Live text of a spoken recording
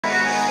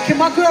Can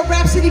my girl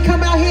Rapsody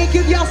come out here and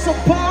give y'all some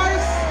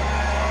bars?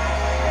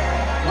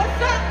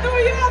 What's up, New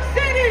York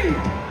City?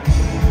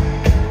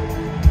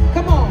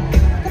 Come on,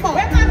 come on,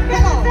 Where my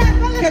fellas at?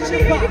 Fellas, catch let me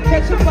your hear you vibe, make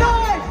catch your some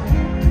vibe. noise.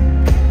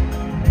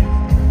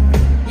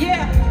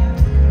 Yeah.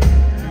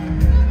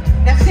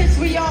 Now since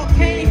we all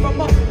came from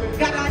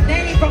got our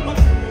name from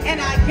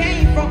and I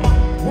came from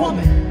a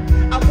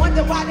woman, I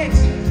wonder why they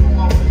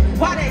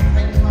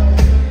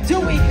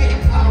doing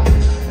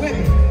it with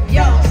me.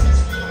 Yo,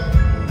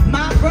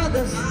 my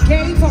brothers,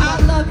 Came from I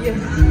love you.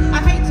 I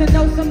hate to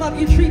know some of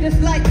you treat us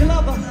like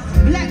Glover.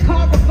 Black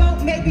car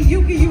revolt, maybe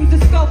you can use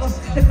Discover.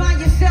 Define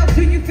yourself,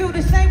 do you feel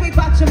the same way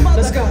about your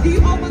mother? Let's go. Do you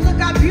overlook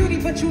our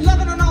beauty, but you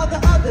love it on all the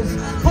others?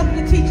 Hope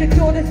you teach your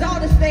daughters all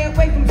to stay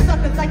away from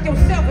suckers like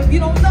yourself. If you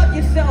don't love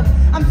yourself,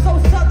 I'm so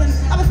southern.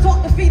 I was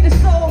taught to feed the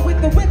soul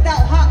with the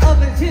without hot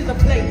ovens. Here's a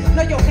plate.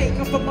 Know your hate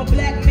come from a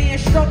black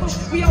man's struggle.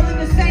 We all in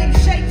the same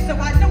shape, so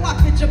I know I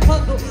fit your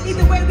puzzle.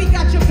 Either way, we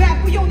got your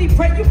back. We only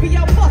pray you be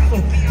our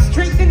muscle.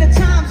 Strength in the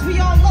times we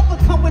all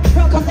overcome with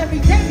trouble. Every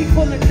day we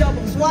pulling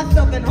doubles, so I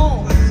stuffing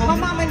home. My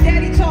mom and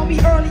daddy taught me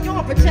early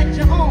on, protect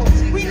your home.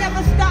 We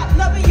never stop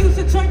loving you,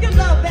 so turn your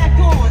love back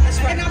on.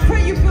 And I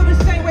pray you feel the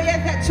same way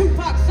as that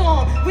Tupac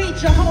song. We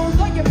ain't your hoes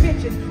or your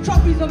bitches.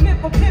 Trophies are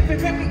meant for pimping.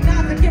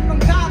 Recognize a gift from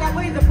God. I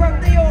raise a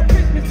birthday or a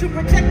Christmas to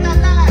protect our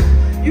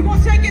lives. You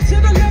gon' take it to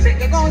the limit.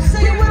 They're gon'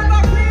 say it. What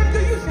about Rams?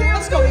 Do you still?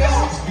 Let's go,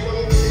 y'all.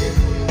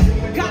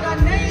 Got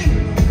our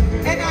name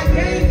and our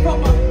game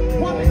from a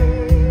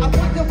woman. I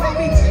wonder why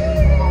we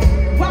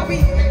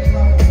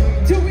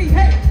do we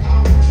hate?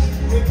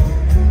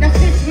 Now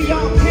since we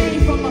all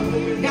came from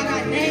a, got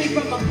our name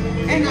from a,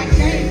 and I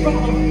came from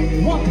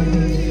a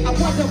woman. I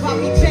wonder why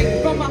we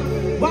take from a,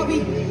 why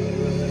we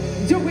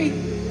do we?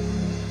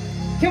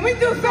 Can we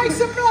do Make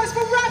some noise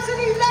for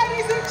Rapsody,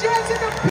 ladies and gents in the